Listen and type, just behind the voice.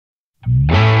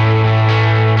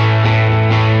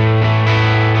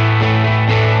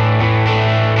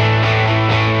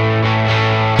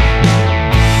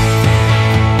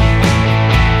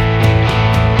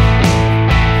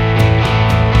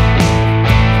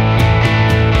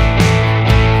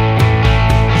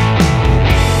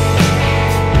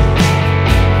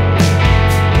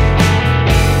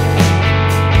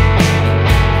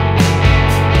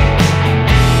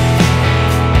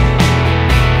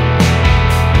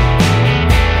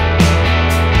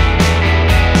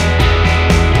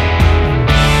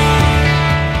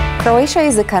Croatia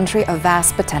is a country of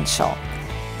vast potential.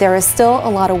 There is still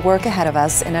a lot of work ahead of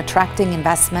us in attracting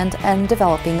investment and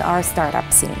developing our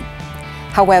startup scene.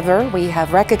 However, we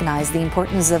have recognized the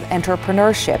importance of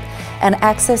entrepreneurship and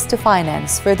access to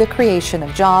finance for the creation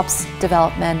of jobs,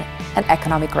 development, and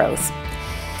economic growth.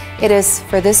 It is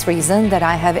for this reason that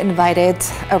I have invited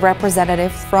a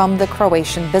representative from the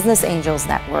Croatian Business Angels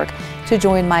Network to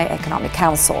join my Economic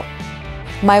Council.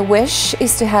 My wish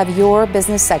is to have your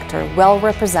business sector well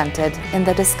represented in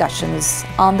the discussions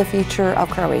on the future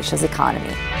of Croatia's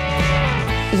economy.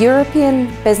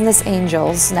 European Business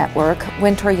Angels Network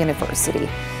Winter University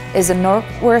is a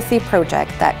noteworthy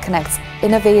project that connects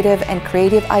innovative and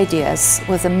creative ideas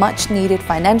with a much-needed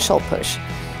financial push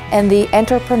and the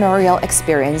entrepreneurial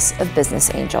experience of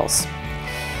business angels.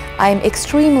 I am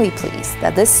extremely pleased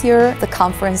that this year the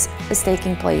conference is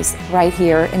taking place right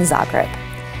here in Zagreb.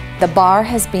 The bar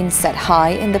has been set high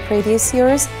in the previous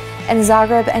years, and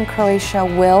Zagreb and Croatia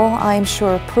will, I am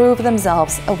sure, prove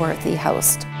themselves a worthy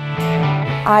host.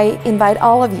 I invite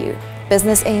all of you,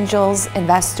 business angels,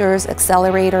 investors,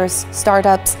 accelerators,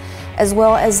 startups, as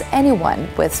well as anyone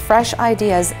with fresh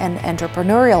ideas and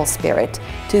entrepreneurial spirit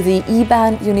to the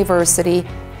Eban University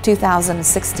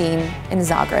 2016 in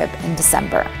Zagreb in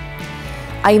December.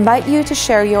 I invite you to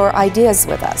share your ideas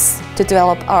with us, to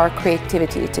develop our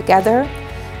creativity together,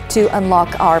 to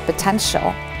unlock our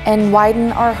potential and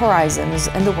widen our horizons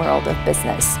in the world of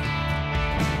business.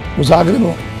 U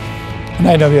Zagrebu,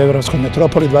 najnovijoj evropskoj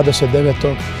metropoli,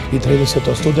 29. i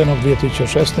 30. studenog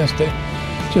 2016.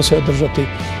 će se održati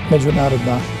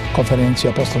Međunarodna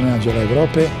konferencija poslovnih anđela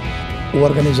Evrope u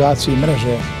organizaciji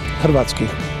mreže hrvatskih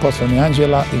poslovnih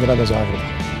anđela i grada Zagreba.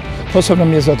 Posebno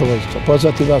mi je zadovoljstvo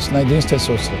pozvati vas na jedinstven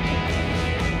susret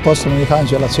poslovnih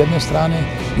anđela s jedne strane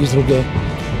i s druge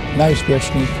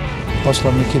najuspješnijih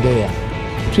poslovnih ideja.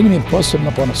 Čini mi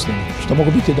posebno ponosnim što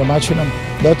mogu biti domaćinom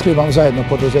da otkrivamo zajedno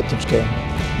poduzetničke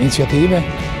inicijative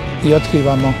i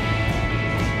otkrivamo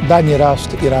daljnji rast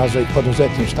i razvoj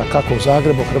poduzetništva kako u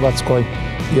Zagrebu, Hrvatskoj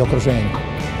i okruženju.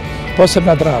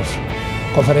 Posebna draž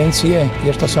konferencije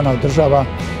je što se ona održava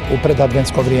u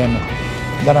predadventsko vrijeme,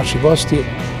 da naši gosti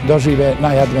dožive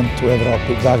najadvent u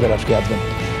Evropi, zagrebački advent.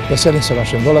 Veselim se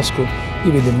vašem dolasku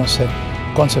i vidimo se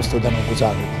koncem studenog u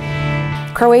Zagrebu.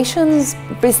 Croatian's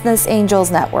Business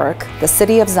Angels Network, the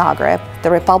City of Zagreb,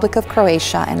 the Republic of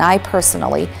Croatia, and I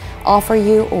personally offer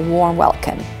you a warm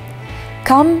welcome.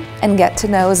 Come and get to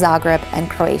know Zagreb and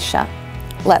Croatia.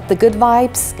 Let the good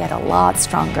vibes get a lot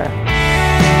stronger.